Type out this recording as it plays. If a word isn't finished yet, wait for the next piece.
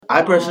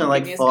I personally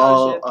like Give me a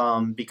fall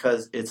scholarship.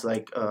 because it's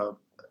like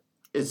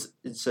it's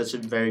such a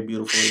very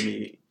beautiful to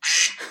me.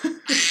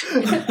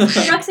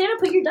 Roxana,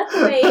 put your duck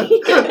away.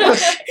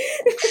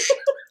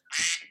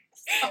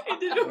 I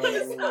didn't want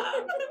to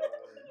stop.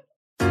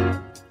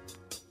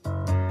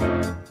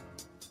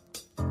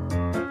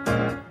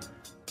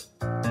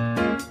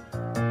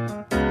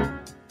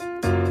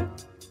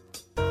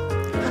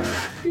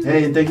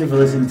 Hey, and thank you for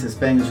listening to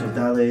Spanglish with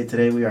Dale.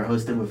 Today we are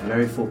hosted with a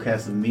very full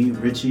cast of me,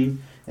 Richie,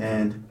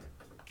 and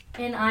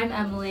I'm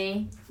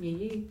Emily.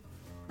 Yeah.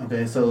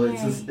 okay, so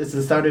it's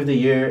the start of the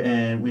year,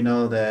 and we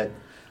know that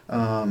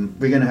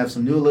we're gonna have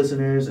some new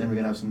listeners, and we're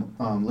gonna have some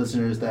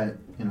listeners that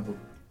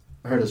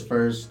heard us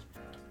first.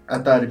 I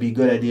thought it'd be a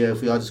good idea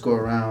if we all just go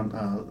around,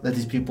 let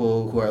these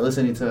people who are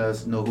listening to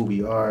us know who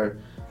we are,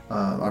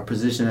 our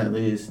position at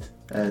least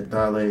at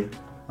Dale.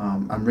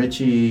 I'm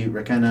Richie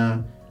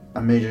Requena.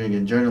 I'm majoring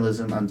in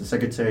journalism. I'm the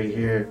secretary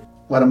here.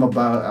 What I'm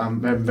about,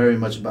 I'm very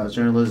much about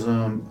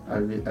journalism. I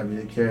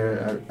really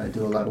care. I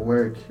do a lot of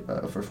work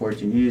for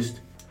 14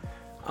 East.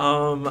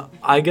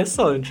 I guess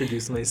I'll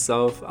introduce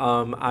myself.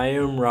 I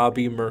am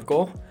Robbie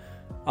Merkel.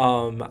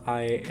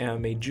 I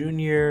am a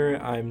junior.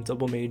 I'm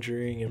double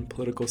majoring in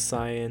political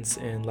science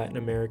and Latin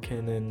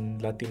American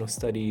and Latino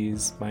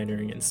studies,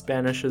 minoring in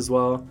Spanish as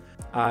well.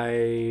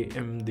 I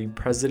am the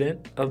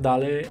president of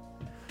Dale.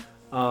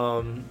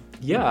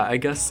 I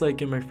guess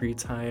like in my free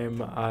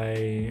time,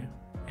 I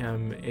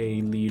am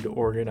a lead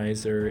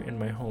organizer in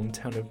my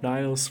hometown of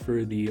Niles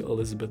for the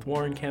Elizabeth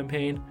Warren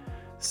campaign.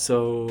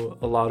 So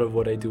a lot of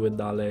what I do with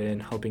Dale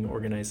and helping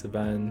organize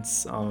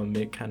events,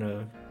 it kind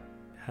of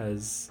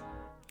has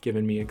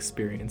given me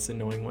experience in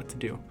knowing what to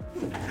do.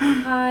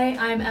 Hi,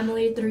 I'm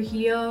Emily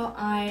Trujillo.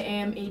 I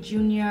am a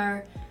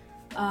junior.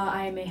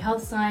 I am a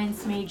health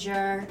science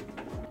major.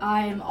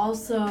 I am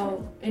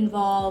also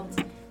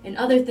involved in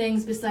other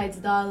things besides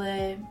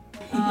Dale.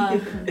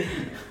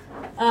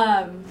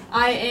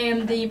 I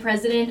am the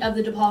president of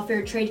the DePaul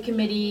Fair Trade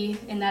Committee,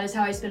 and that is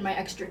how I spend my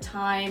extra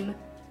time,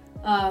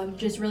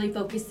 just really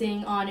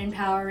focusing on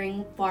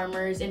empowering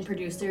farmers and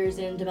producers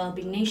in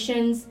developing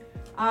nations.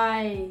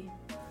 I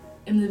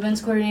am the events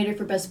coordinator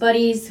for Best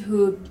Buddies,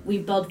 who we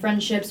build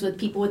friendships with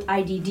people with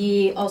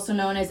IDD, also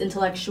known as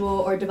intellectual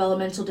or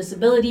developmental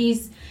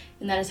disabilities,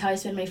 and that is how I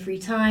spend my free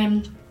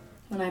time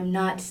when I'm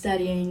not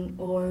studying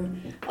or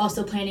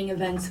also planning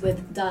events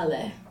with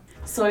Dale.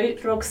 Soy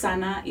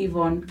Roxana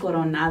Yvonne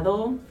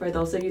Coronado, for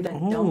those of you that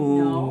don't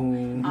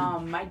know.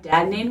 My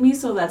dad named me,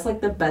 so that's like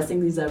the best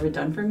thing he's ever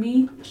done for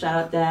me. Shout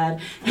out, Dad.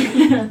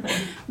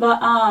 But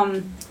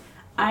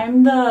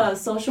I'm the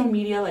social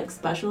media like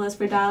specialist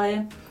for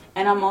Dale,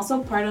 and I'm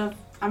also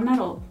I'm not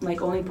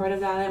only part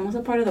of Dale, I'm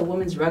also part of the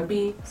women's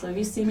rugby. So if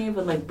you see me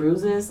with like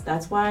bruises,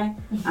 that's why.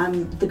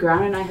 The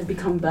ground and I have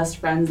become best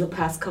friends the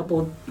past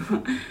couple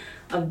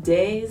of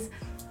days.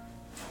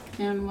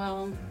 And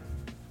well,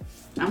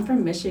 I'm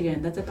from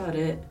Michigan. That's about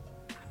it.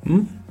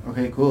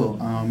 Okay, cool.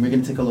 We're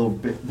going to take a little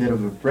bit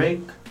of a break.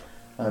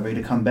 We're going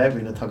to come back. We're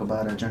going to talk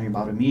about our journey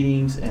about the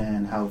meetings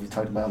and how we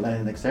talked about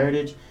Latinx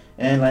heritage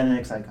and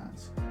Latinx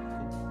icons.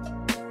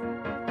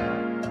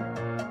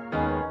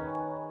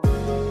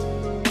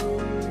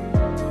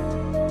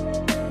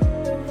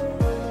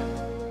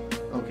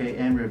 Okay,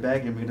 and we're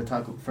back, and we're going to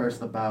talk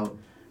first about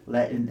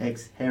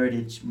Latinx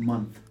Heritage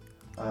Month.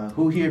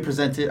 Who here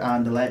presented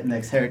on the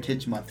Latinx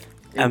Heritage Month?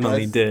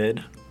 Emily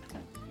did.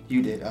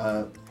 You did.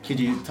 Could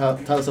you tell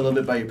us a little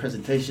bit about your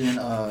presentation,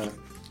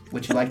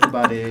 what you liked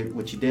about it,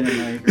 what you didn't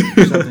like,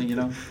 or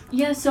something,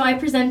 Yeah, so I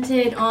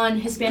presented on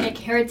Hispanic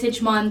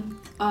Heritage Month.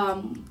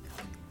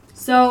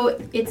 So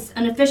it's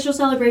an official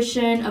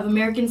celebration of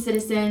American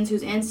citizens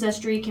whose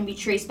ancestry can be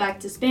traced back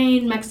to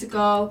Spain,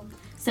 Mexico,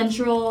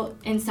 Central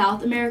and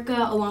South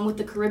America, along with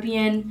the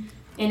Caribbean.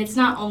 And it's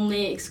not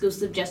only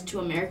exclusive just to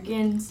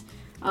Americans,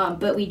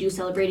 but we do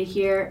celebrate it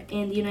here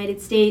in the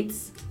United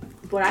States.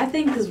 What I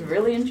think is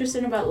really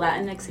interesting about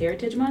Latinx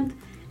Heritage Month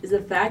is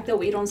the fact that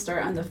we don't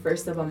start on the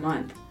first of a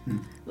month.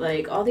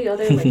 Like all the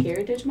other like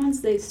Heritage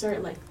Months, they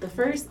start like the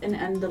first and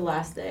end the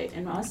last day.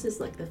 And ours is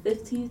like the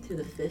 15th to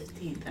the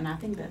 15th. And I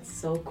think that's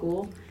so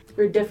cool.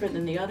 We're different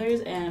than the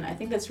others, and I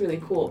think that's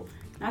really cool.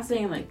 Not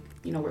saying like,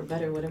 we're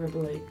better or whatever,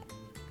 but like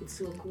it's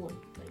so cool.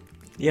 Like,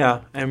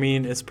 yeah, I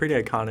mean, it's pretty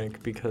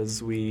iconic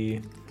because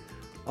we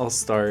all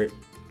start,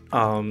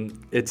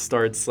 it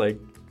starts like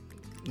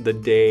the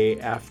day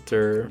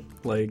after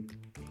like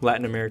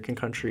Latin American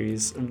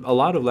countries, a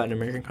lot of Latin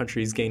American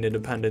countries gained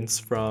independence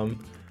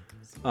from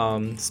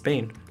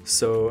Spain.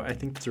 So I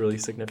think it's really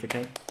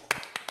significant.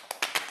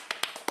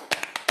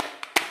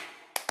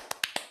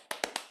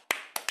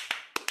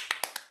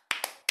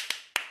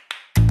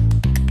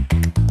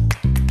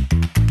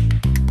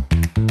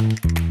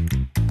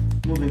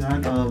 Moving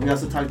on, we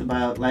also talked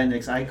about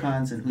Latinx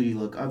icons and who you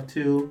look up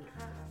to.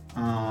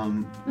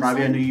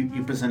 Robbie, I know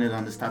you presented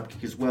on this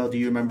topic as well. Do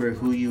you remember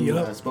who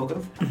you spoke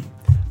of?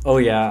 Oh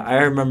yeah, I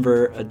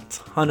remember a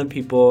ton of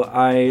people.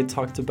 I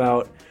talked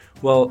about,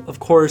 well, of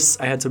course,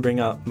 I had to bring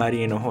up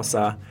Maria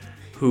Hinojosa,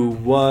 who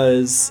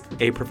was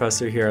a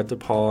professor here at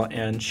DePaul,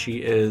 and she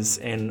is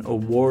an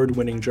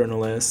award-winning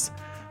journalist.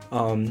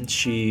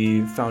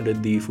 She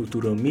founded the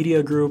Futuro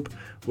Media Group,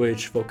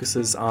 which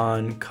focuses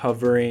on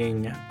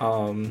covering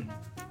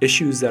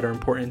issues that are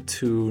important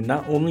to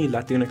not only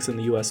Latinx in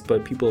the U.S.,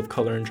 but people of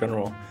color in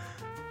general.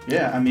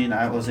 Yeah, I mean,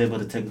 I was able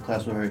to take a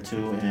class with her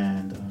too,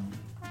 and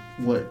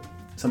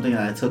something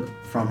that I took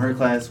from her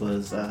class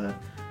was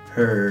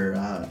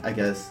her, I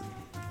guess,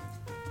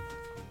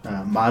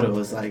 motto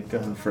is like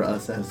for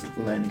us as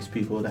Latinx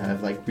people to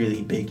have like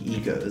really big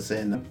egos,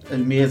 and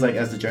me as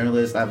the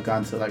journalist, I've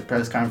gone to like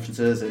press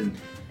conferences, and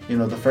you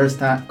know, the first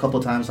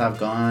couple times I've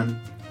gone,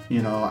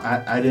 you know,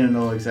 I didn't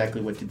know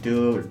exactly what to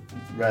do,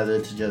 rather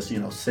to just, you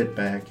know, sit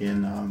back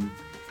and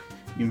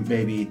you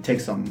maybe take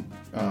some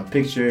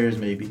pictures,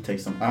 maybe take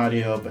some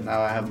audio, but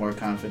now I have more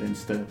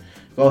confidence to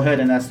go ahead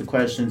and ask the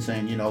questions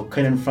and, you know,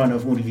 get in front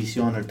of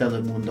Univision or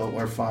Telemundo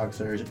or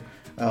Fox or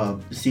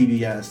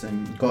CBS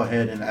and go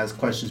ahead and ask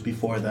questions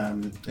before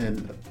them,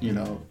 and, you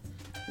know,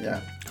 yeah.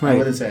 Right. I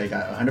wouldn't say I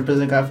got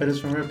 100% confidence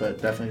from her, but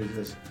definitely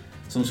just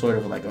some sort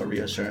of like a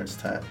reassurance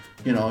that,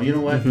 you know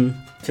what,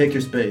 take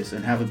your space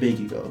and have a big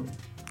ego.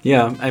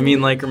 Yeah, I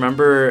mean, like,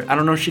 remember, I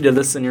don't know if she did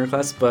this in your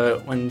class,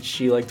 but when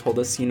she, like, told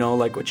us, you know,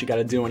 like, what you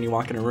gotta do when you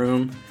walk in a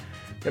room,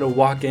 you gotta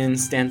walk in,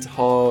 stand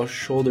tall,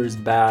 shoulders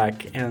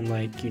back, and,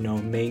 like, you know,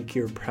 make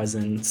your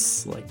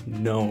presence, like,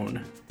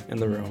 known in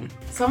the room.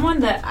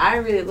 Someone that I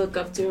really look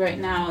up to right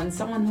now, and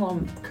someone who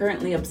I'm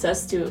currently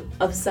obsessed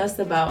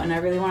about, and I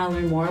really want to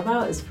learn more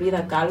about, is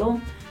Frida Kahlo.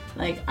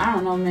 Like, I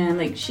don't know, man,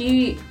 like,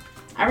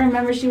 I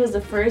remember she was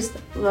the first,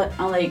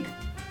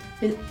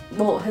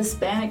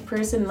 Hispanic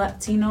person,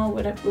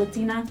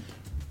 Latina,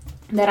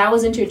 that I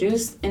was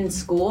introduced in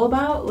school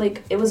about.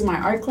 Like, it was my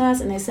art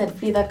class, and they said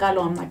Frida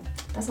Kahlo. I'm like,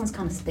 that sounds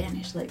kind of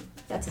Spanish. Like,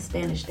 that's a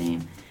Spanish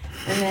name.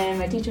 And then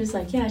my teacher was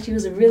like, yeah, she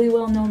was a really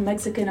well-known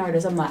Mexican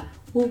artist. I'm like,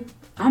 well,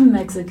 I'm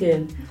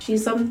Mexican.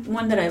 She's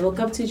someone that I look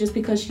up to just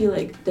because she,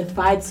 like,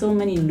 defied so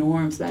many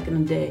norms back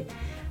in the day.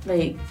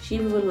 Like, she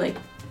would, like,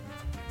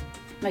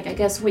 I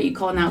guess what you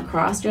call now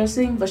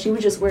cross-dressing, but she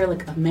would just wear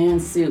like a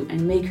man's suit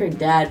and make her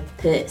dad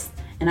pissed.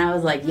 And I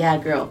was like, yeah,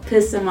 girl,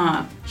 piss him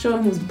off, show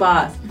him who's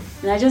boss.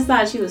 And I just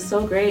thought she was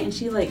so great, and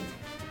she like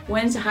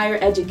went into higher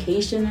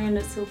education during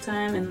this whole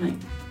time, and like,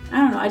 I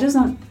don't know,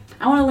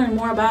 I want to learn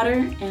more about her,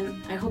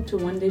 and I hope to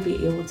one day be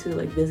able to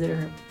like visit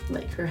her,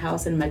 like her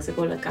house in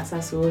Mexico, La Casa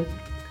Azul,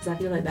 because I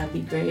feel like that'd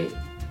be great.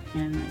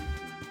 And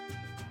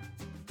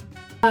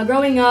like,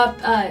 growing up,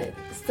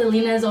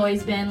 Selena's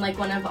always been like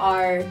one of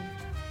our,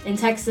 in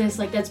Texas,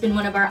 like that's been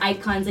one of our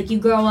icons. Like you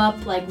grow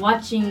up like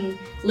watching,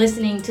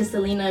 listening to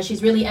Selena.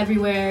 She's really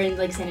everywhere in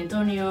like San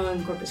Antonio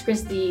and Corpus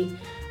Christi.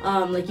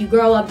 Like you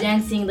grow up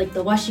dancing like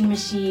the washing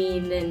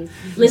machine and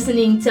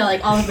listening to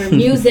like all of her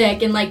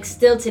music, and like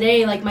still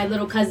today, like my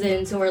little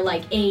cousins who are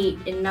like 8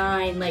 and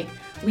 9, like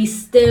we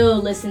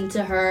still listen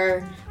to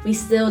her, we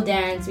still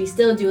dance, we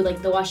still do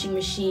like the washing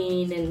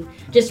machine, and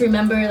just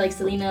remember like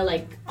Selena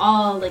like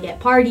all like at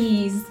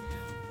parties.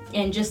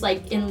 And just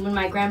like when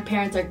my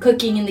grandparents are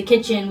cooking in the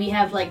kitchen, we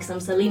have like some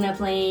Selena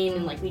playing,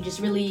 and like we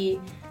just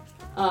really,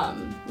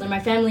 in my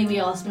family, we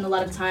all spend a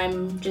lot of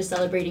time just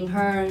celebrating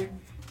her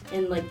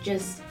and like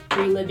just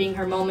reliving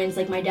her moments.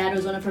 Like my dad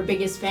was one of her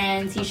biggest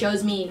fans. He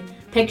shows me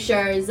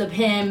pictures of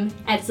him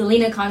at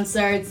Selena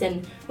concerts,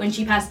 and when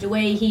she passed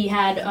away, he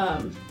had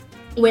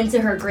went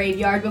to her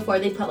graveyard before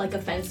they put like a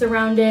fence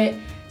around it.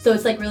 So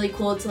it's like really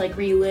cool to like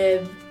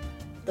relive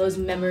those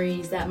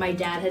memories that my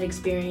dad had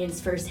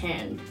experienced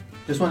firsthand.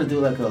 Just want to do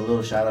like a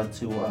little shout out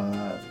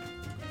to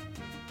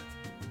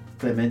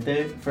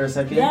Clemente for a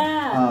second.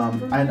 Yeah.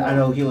 I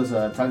know he was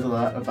talked a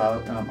lot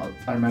about.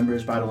 Our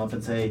members brought him up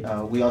and say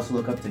we also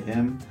look up to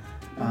him.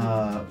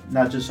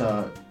 Not just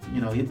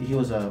he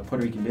was a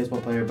Puerto Rican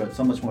baseball player, but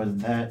so much more than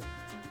that.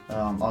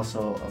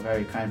 Also a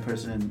very kind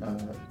person,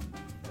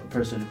 a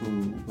person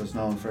who was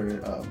known for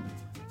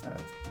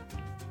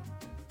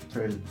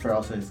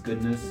also his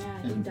goodness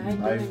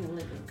in life.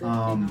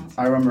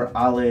 I remember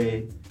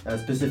Ale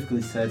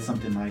specifically said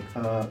something like,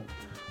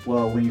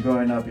 well, when you're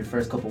growing up, your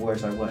first couple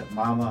words are what?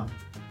 Mama,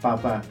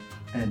 Papa,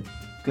 and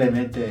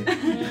Clemente.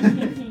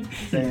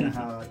 Saying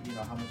how much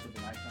of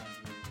an icon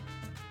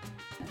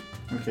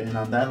he is. Okay, and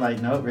on that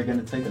light note, we're going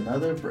to take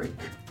another break.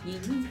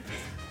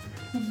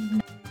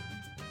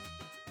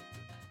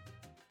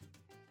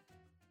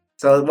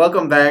 So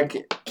welcome back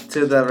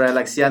to the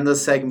Relaxiando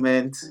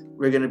segment.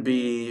 We're going to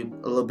be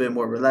a little bit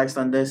more relaxed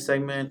on this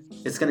segment.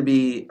 It's going to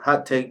be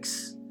hot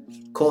takes,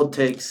 cold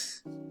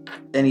takes,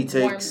 any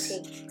takes,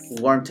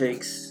 warm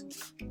takes,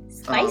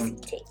 spicy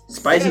takes.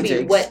 Spicy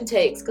takes. Wet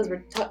takes, because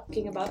we're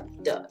talking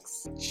about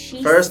ducks.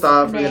 First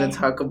off, we're going to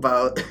talk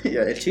about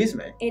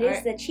chisme. It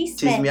is the chisme.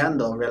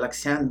 Chismeando,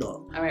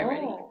 relaxiando. All right,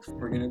 ready.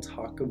 We're going to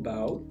talk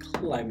about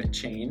climate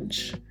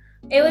change.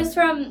 It was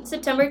from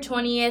September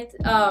 20th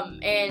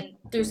and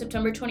through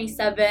September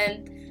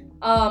 27th.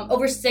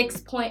 Over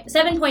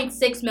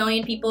 7.6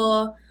 million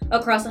people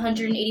across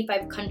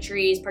 185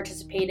 countries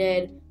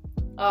participated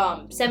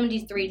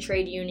 73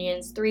 trade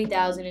unions,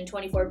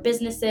 3,024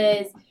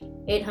 businesses,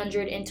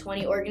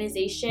 820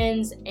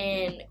 organizations,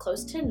 and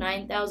close to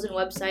 9,000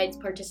 websites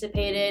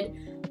participated,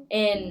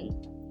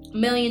 and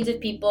millions of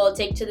people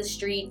take to the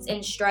streets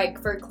and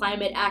strike for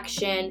climate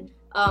action,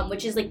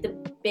 which is like the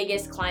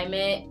biggest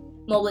climate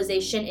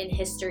mobilization in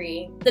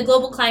history. The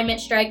global climate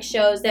strike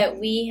shows that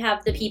we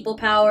have the people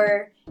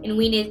power and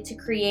we need to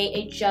create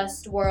a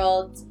just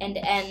world and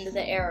end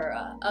the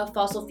era of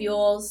fossil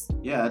fuels.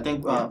 Yeah, I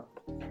think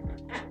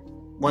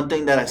one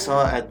thing that I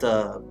saw at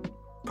the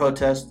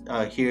protest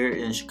here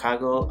in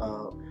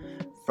Chicago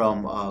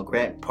from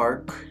Grant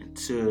Park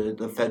to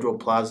the Federal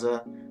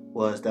Plaza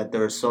was that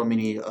there were so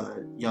many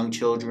young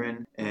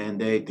children, and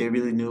they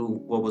really knew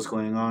what was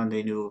going on.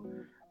 They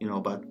knew,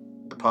 about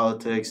the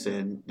politics,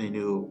 and they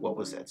knew what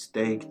was at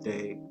stake.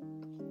 They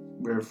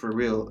were for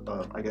real,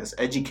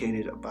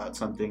 educated about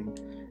something,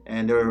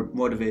 and they were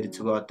motivated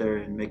to go out there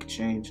and make a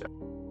change.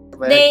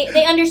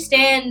 They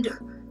understand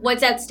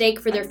what's at stake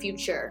for their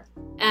future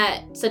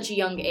at such a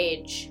young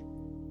age,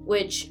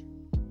 which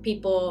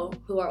people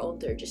who are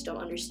older just don't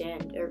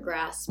understand or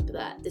grasp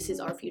that this is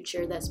our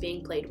future that's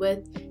being played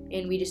with,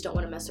 and we just don't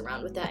want to mess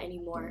around with that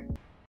anymore.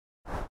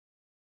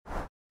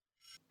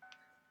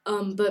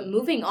 But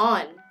moving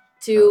on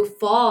to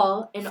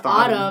fall and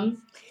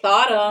autumn.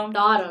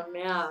 Autumn,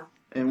 yeah.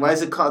 And why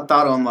is it called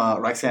Autumn,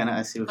 Roxana?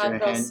 I see with your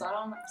hand.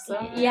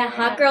 Yeah,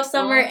 Hot Girl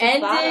Summer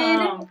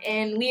ended,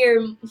 and we are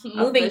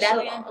moving that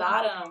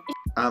along.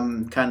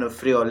 I'm kind of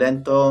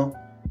friolento,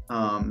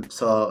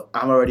 so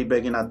I'm already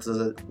breaking out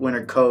the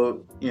winter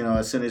coat,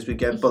 as soon as we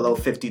get below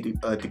 50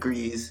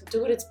 degrees.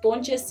 Dude, it's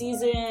ponche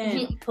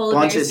season.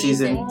 Ponche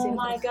season. Oh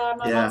my god,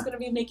 my mom's gonna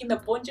be making the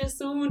ponche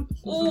soon.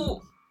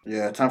 Ooh.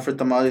 Yeah, time for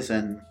tamales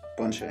and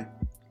ponche.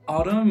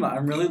 Autumn,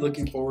 I'm really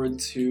looking forward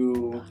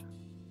to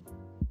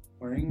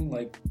wearing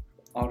like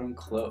autumn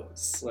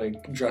clothes,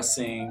 like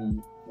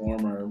dressing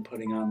warmer,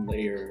 putting on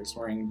layers,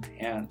 wearing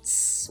pants,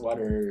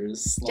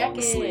 sweaters,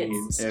 long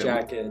sleeves,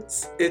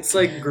 jackets. It's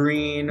like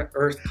green,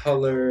 earth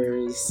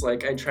colors.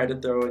 Like I try to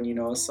throw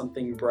in,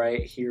 something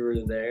bright here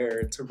or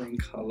there to bring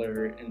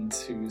color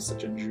into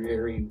such a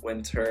dreary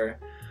winter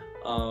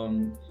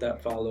that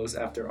follows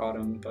after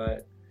autumn.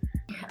 But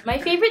my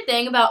favorite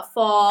thing about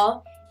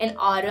fall and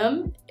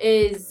autumn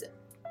is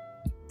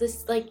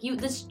this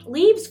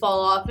leaves fall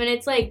off, and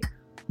it's like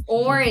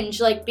orange.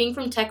 Like being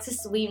from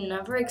Texas, we've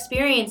never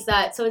experienced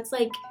that, so it's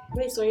like,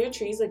 wait, so your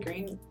trees are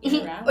green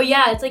year-round? Oh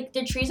yeah, it's like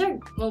the trees are,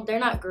 well, they're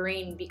not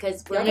green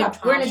because we're in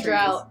a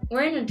drought.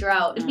 We're in a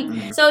drought.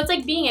 Mm-hmm. So it's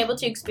like being able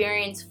to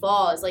experience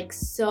fall is like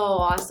so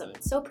awesome.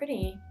 It's so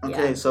pretty.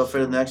 Okay, yeah. So for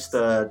the next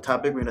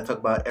topic, we're gonna talk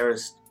about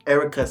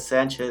Erica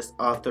Sanchez,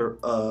 author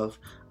of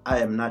I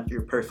Am Not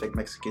Your Perfect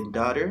Mexican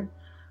Daughter.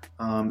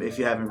 If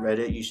you haven't read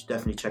it, you should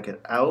definitely check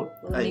it out.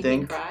 I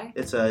think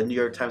it's a New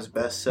York Times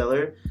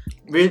bestseller.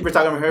 We're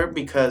talking about her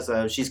because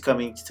she's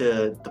coming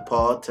to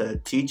DePaul to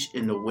teach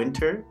in the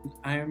winter.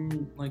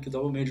 I'm like a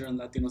double major in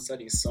Latino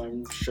studies, so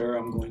I'm sure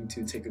I'm going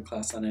to take a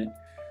class on it.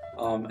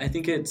 I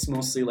think it's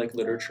mostly like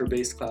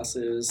literature-based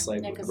classes,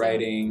 like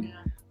writing.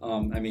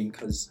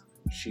 Because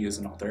she is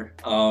an author.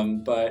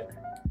 But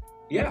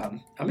yeah,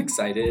 I'm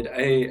excited.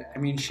 I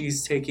mean,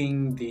 she's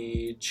taking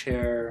the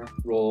chair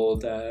role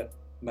that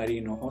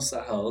Maria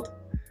Hinojosa held.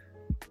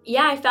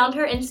 Yeah, I found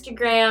her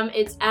Instagram.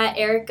 It's at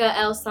Erica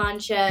L.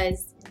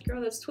 Sanchez.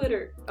 Girl, that's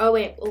Twitter. Oh,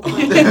 wait. Did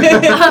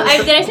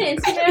I say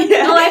Instagram?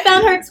 Yeah. Oh, I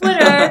found her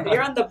Twitter.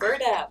 You're on the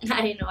Bird app.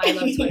 I know, I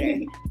love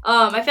Twitter.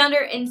 I found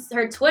her in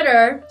her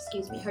Twitter.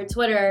 Her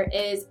Twitter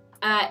is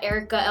at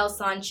Erica L.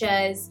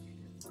 Sanchez.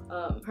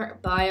 Her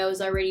bio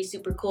is already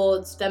super cool.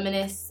 It's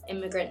feminist,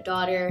 immigrant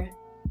daughter.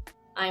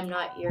 I'm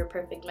Not Your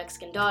Perfect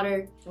Mexican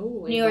Daughter.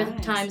 Ooh, New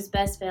York Times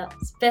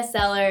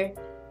bestseller.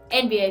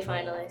 NBA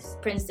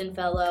finalist, Princeton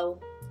fellow,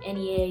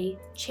 NEA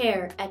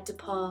chair at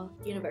DePaul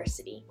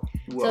University.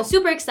 Whoa. So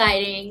super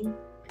exciting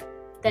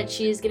that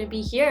she's going to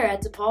be here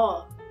at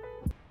DePaul.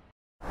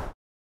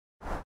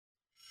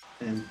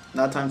 And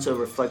now time to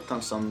reflect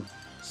on some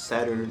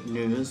sadder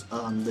news.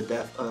 The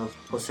death of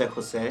Jose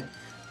Jose.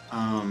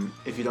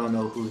 If you don't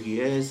know who he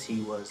is,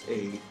 he was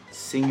a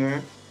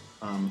singer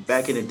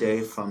back in the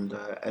day from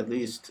the, at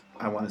least,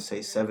 I want to say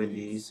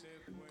 70s.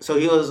 So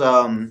he was,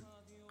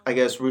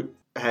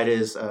 had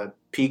his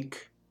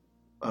peak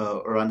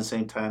around the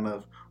same time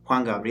of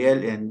Juan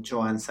Gabriel and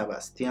Joan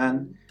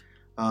Sebastian.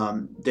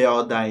 They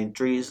all died in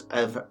threes,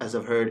 as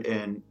I've heard,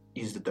 and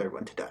he's the third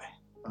one to die.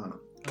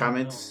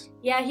 Comments?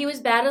 Yeah, he was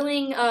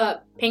battling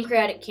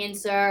pancreatic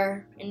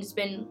cancer and has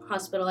been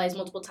hospitalized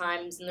multiple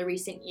times in the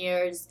recent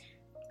years.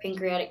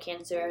 Pancreatic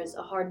cancer is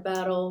a hard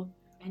battle.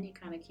 Any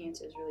kind of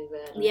cancer is really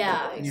bad.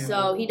 Yeah,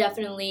 so he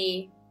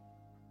definitely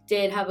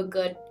did have a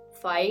good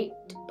fight,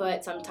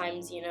 but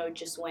sometimes, it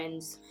just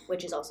wins,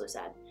 which is also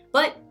sad.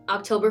 But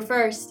October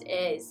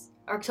is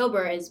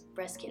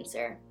Breast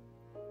Cancer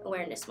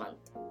Awareness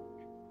Month.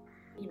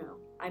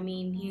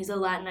 He's a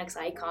Latinx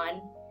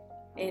icon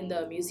in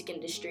the music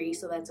industry,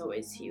 so that's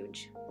always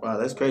huge. Wow,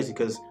 that's crazy,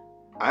 because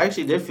I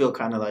actually did feel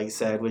kind of like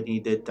sad when he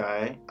did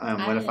die.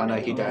 When I found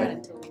out he died.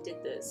 Until we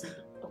did this.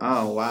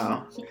 Oh,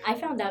 wow. I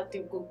found out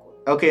through Google.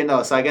 Okay,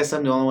 no, so I guess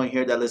I'm the only one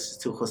here that listens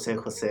to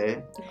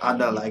Jose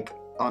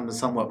on the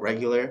somewhat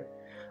regular.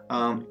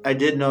 I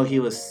did know he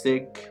was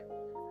sick.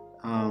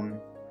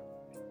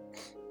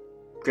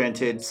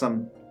 Granted,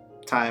 some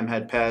time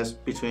had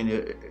passed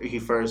between he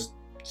first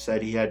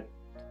said he had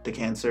the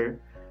cancer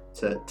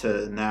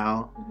to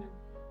now.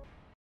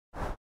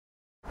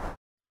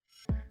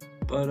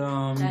 But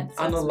on That a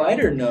sounds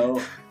lighter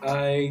note,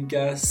 I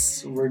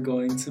guess we're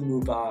going to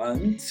move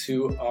on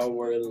to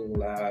our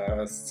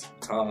last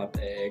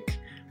topic.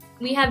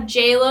 We have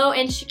J-Lo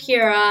and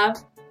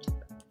Shakira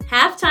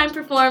halftime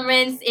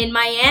performance in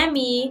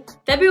Miami,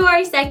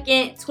 February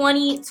 2nd,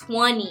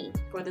 2020.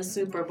 For the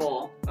Super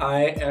Bowl.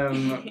 I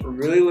am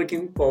really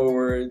looking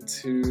forward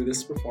to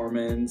this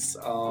performance.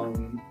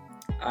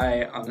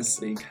 I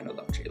honestly kind of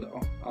love J-Lo.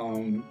 I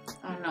don't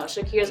know.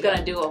 Shakira's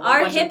gonna do a whole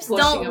Our bunch hips of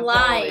pushing don't and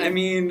lie. pulling. I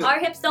mean, Our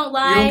hips don't you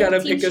lie. don't gotta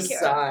Team pick a Shakira.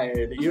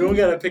 side. You don't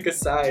gotta pick a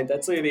side.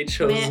 That's why they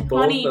chose Man,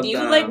 both honey, of do you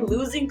them. like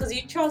losing? Because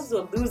you chose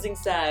the losing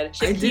side.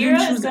 I didn't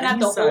Shakira choose is gonna have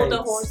any to hold the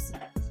sides. horse.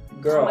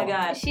 Girl. Oh my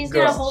god. She's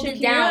Girl. gonna hold it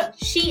Shakira? down.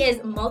 She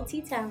is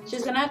multi-talented.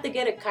 She's gonna have to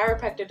get a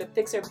chiropractor to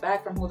fix her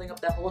back from holding up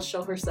that whole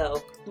show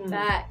herself.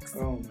 Facts.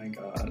 Oh my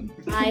god.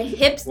 My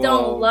hips Whoa.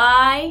 don't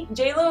lie.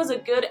 J-Lo is a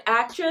good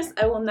actress,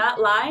 I will not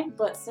lie,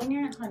 but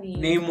singer, honey.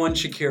 Name one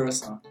Shakira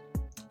song.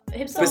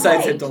 Hips don't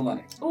Besides lie. Hip Don't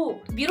Lie. Ooh,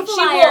 Beautiful She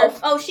Liar. Wolf.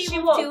 Oh, she She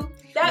Wolf Wolf. too.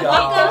 that Y'all,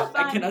 waka,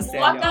 I cannot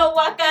stand waka, y'all.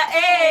 waka,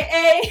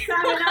 eh,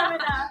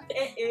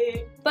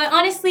 eh. But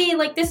honestly,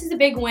 like, this is a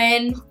big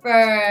win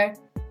for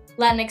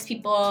Latinx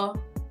people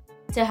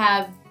to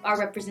have our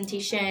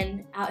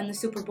representation out in the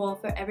Super Bowl,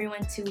 for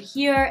everyone to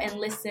hear and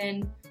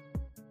listen.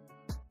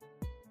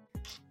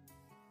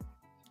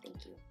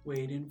 Thank you.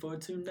 Waiting for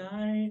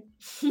tonight.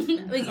 Thank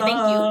you.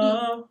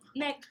 Oh,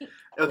 Next.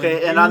 Okay,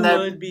 when and on you that,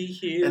 would be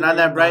here and on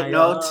that in bright my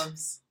note,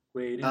 arms,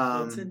 waiting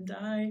um, for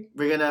tonight.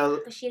 we're gonna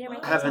But she didn't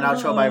write have that an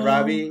song. outro by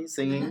Robbie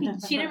singing.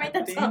 She didn't write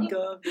that song. Think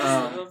of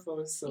yourself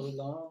for so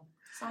long.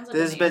 Sounds like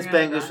This has an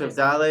been Ariana Spanglish with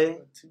Grande Dale,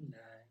 For tonight.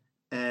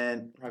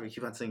 and Robbie,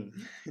 keep on singing.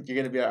 You're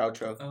gonna be our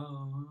outro.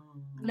 Oh.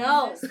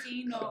 No.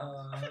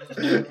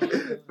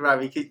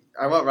 Robbie,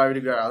 I want Robbie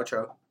to be our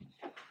outro.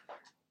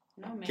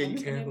 No, man. Can you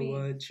it's gonna Careful be-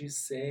 what you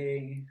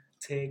say.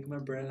 Take my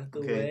breath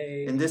Okay,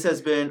 away. and this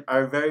has been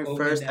our very Hold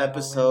me first now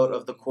episode and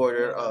of the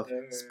quarter of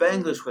together.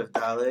 Spanglish with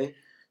Dale.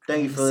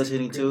 Thank you for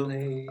listening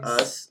to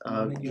us.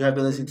 You have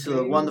been listening to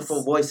the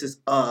wonderful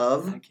voices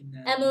of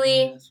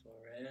Emily.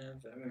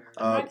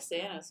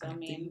 Roxanna, so I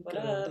mean, what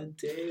up?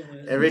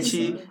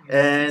 Richie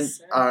and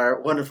our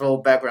wonderful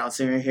background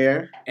singer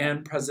here.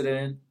 And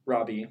President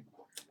Robbie.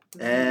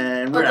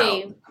 And we're out.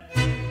 Okay,